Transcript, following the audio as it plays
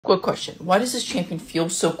Quick question, why does this champion feel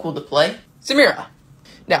so cool to play? Samira.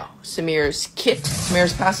 Now, Samira's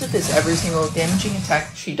passive is every single damaging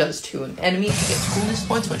attack she does to an enemy. She gets coolness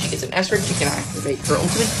points. When she gets an S rank, she can activate her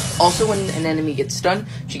ultimate. Also, when an enemy gets stunned,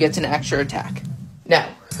 she gets an extra attack. Now,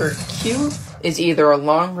 her Q is either a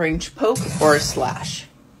long-range poke or a slash.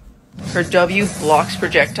 Her W blocks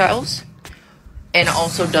projectiles and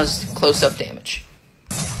also does close-up damage.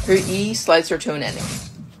 Her E slides her to an enemy.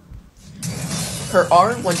 Her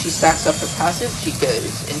R, when she stacks up her passive, she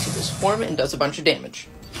goes into this form and does a bunch of damage.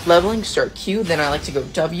 Leveling, start Q, then I like to go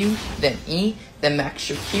W, then E, then max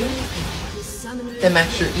your Q, then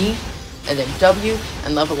max your E, and then W,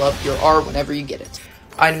 and level up your R whenever you get it.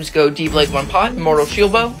 Items go D-Blade 1 Pot, Immortal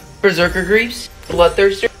Shield Bow, Berserker Greaves,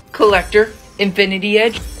 Bloodthirster, Collector, Infinity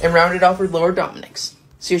Edge, and rounded off with Lower Dominix.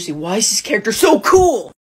 Seriously, why is this character so cool?